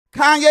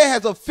Kanye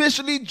has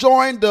officially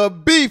joined the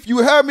beef. You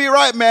heard me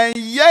right, man.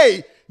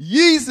 Yay.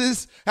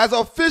 Yeezus has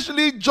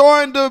officially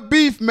joined the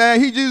beef,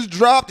 man. He just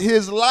dropped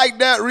his Like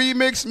That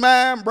remix,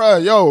 man. Bro,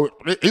 yo,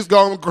 it's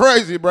going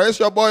crazy, bro. It's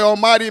your boy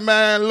Almighty,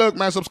 man. Look,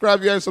 man, subscribe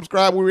if you ain't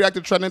subscribed. We react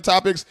to trending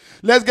topics.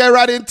 Let's get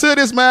right into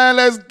this, man.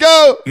 Let's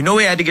go. You know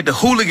we had to get the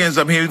hooligans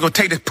up here. We're going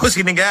to take this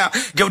pussy nigga out.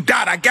 Yo,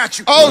 Dot, I got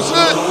you. Oh,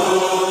 shit.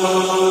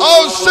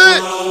 Oh,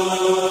 shit.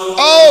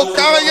 Oh,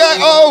 Kanye.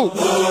 Oh.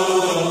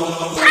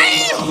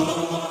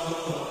 Damn.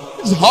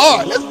 It's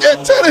hard. Let's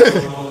get to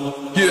this.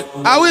 Yeah.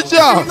 How with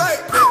y'all?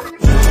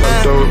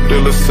 Yo,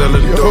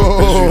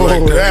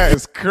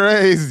 that's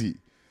crazy.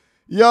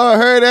 Y'all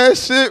heard that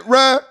shit,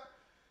 bruh?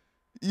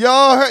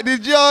 Y'all heard?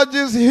 Did y'all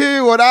just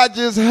hear what I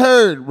just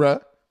heard,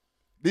 bruh?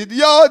 Did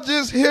y'all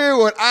just hear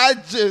what I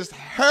just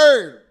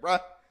heard, bruh?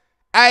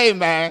 Hey,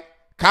 man,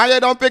 Kanye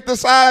don't pick the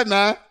side,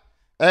 man.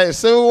 Hey,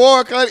 Civil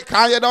War,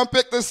 Kanye don't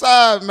pick the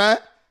side, man.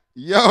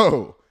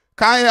 Yo,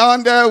 Kanye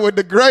on there with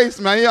the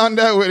grace, man. He on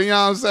there with, you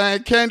know what I'm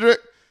saying, Kendrick.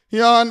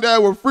 He on there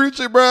with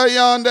Future, bro. He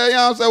on there, you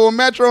know what I'm saying, with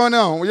Metro and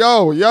them.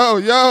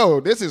 Yo.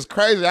 This is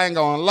crazy. I ain't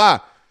gonna lie.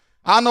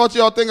 I don't know what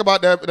y'all think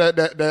about that,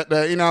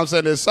 you know what I'm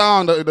saying, the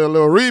sound, the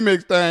little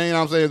remix thing, you know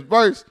what I'm saying, his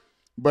verse.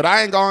 But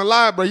I ain't gonna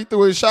lie, bro. He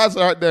threw his shots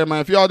out there,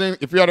 man. If y'all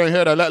didn't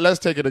hear that, let's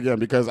take it again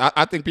because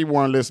I think people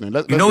weren't listening.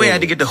 You know we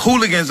had to get the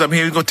hooligans up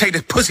here. We're gonna take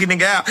this pussy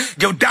nigga out.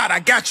 Yo, Dot, I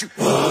got you.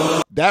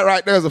 That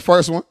right there is the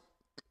first one.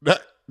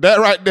 That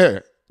right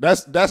there.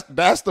 That's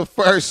the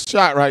first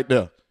shot right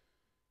there.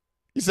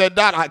 He said,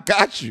 Dot, I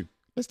got you.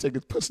 Let's take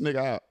this pussy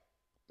nigga out.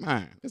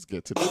 Man, let's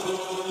get to this. I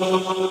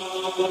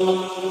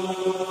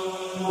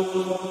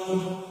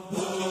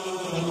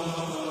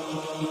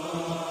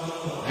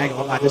ain't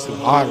gonna lie, this is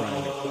hard right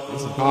here.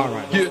 This is hard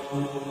right here.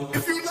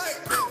 If you like.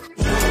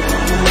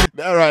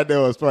 That right there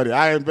was funny.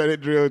 I ain't bet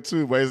it drill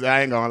too, but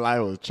I ain't gonna lie,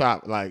 it was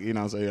Chop. Like, you know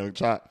what I'm saying, Young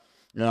Chop.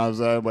 You know what I'm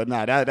saying? But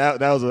nah, that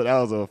was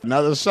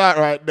another shot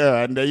right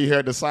there. And then you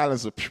heard the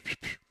silence of,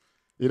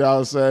 you know what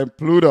I'm saying,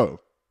 Pluto.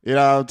 You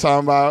know what I'm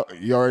talking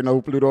about? You already know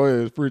who Pluto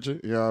is, Preacher.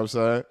 You know what I'm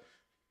saying?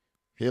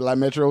 He like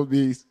Metro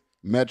Beast.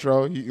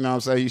 Metro, you know what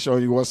I'm saying? He's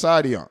showing you what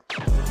side he on.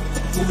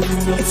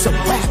 It's a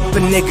rap for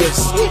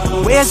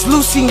niggas. Where's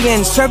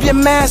Lucien? Serve your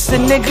master,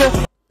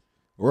 nigga.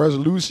 Where's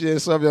Lucien?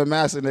 Serve your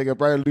master, nigga.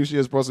 Probably Lucien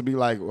is supposed to be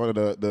like one of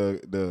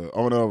the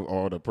owner of,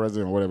 or the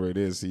president or whatever it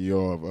is,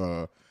 CEO of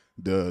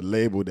the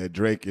label that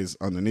Drake is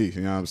underneath.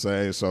 You know what I'm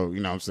saying? So,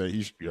 you know what I'm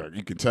saying?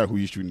 You can tell who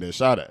he's shooting that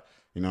shot at.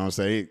 You know what I'm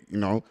saying? You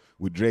know,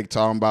 with Drake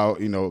talking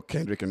about, you know,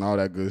 Kendrick and all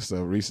that good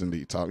stuff recently.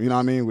 You know what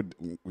I mean? With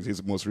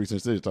his most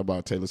recent shit, talk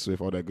about Taylor Swift,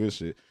 all that good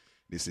shit.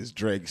 This is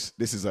Drake's,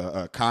 this is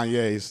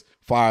Kanye's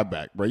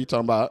fireback, bro. You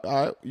talking about,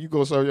 all right, you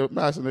go serve your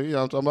master, nigga. You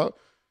know what I'm talking about?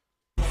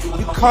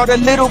 You caught a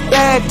little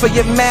bag for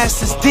your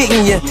masters,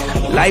 didn't you?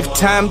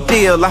 Lifetime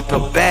deal, I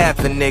feel bad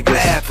for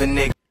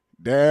niggas.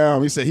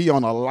 Damn, he said he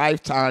on a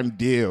lifetime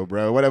deal,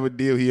 bro. Whatever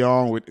deal he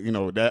on with, you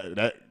know,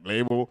 that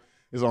label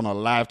is on a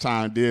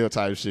lifetime deal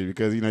type shit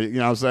because, you know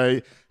what I'm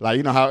saying? Like,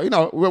 you know how, you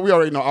know, we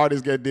already know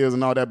artists get deals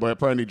and all that, but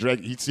apparently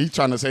Drake, he's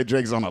trying to say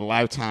Drake's on a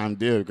lifetime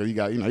deal because he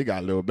got, you know, he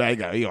got a little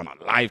bag, he on a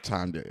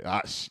lifetime deal.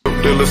 Ah, shit. Yo,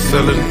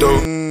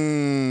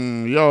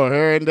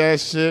 hearing that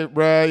shit,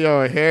 bro.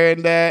 Yo,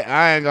 hearing that,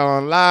 I ain't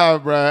gonna lie,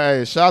 bro.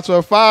 Hey, shots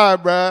were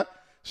fired, bro.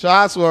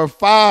 Shots were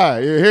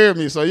fired. You hear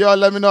me? So y'all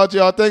let me know what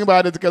y'all think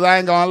about it because I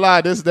ain't gonna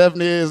lie. This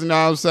definitely is, you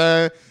know what I'm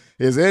saying?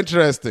 It's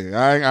interesting.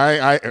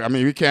 I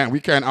mean, we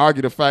can't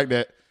argue the fact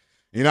that,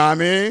 you know what I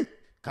mean?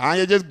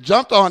 Kanye just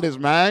jumped on this,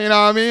 man. You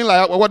know what I mean?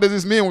 Like, what does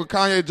this mean with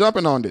Kanye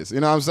jumping on this?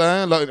 You know what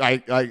I'm saying?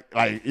 Like,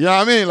 you know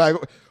what I mean? Like,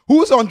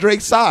 who's on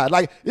Drake's side?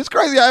 Like, it's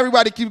crazy how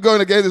everybody keeps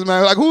going against this,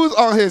 man. Like, who's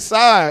on his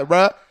side,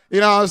 bro?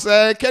 You know what I'm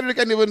saying? Kendrick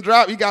can't even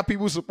drop. He got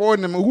people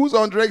supporting him. Who's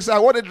on Drake's side?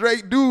 What did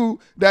Drake do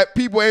that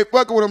people ain't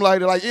fucking with him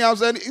like that? Like, you know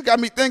what I'm saying? It got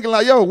me thinking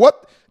like, yo,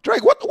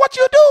 Drake, what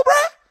you do, bro?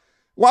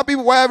 Why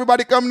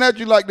everybody coming at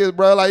you like this,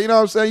 bro? Like, you know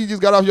what I'm saying? You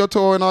just got off your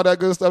tour and all that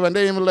good stuff, and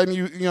they ain't even letting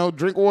you, you know,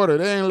 drink water.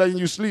 They ain't letting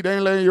you sleep. They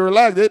ain't letting you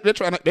relax.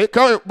 They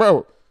coming,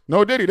 bro.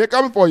 No Diddy, they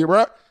coming for you,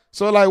 bro.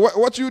 So, like,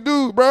 what you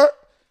do, bro?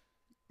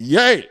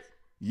 Ye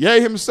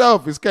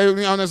himself is came, you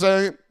know what I'm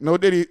saying? No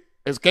Diddy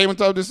is came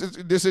into this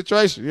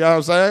situation, you know what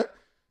I'm saying?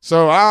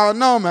 So, I don't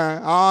know,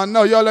 man. I don't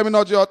know. Y'all let me know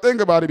what y'all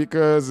think about it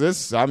because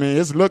it's looking,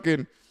 it's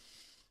looking,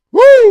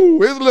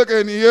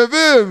 you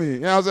feel me? You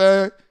know what I'm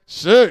saying?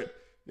 Shit.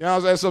 You know what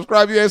I'm saying?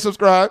 Subscribe if you ain't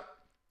subscribed.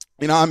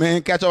 You know what I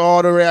mean? Catch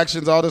all the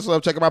reactions, all this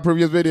stuff. Check out my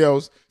previous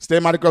videos. Stay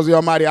mighty close to the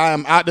Almighty. I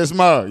am out this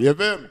mug. You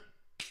feel me?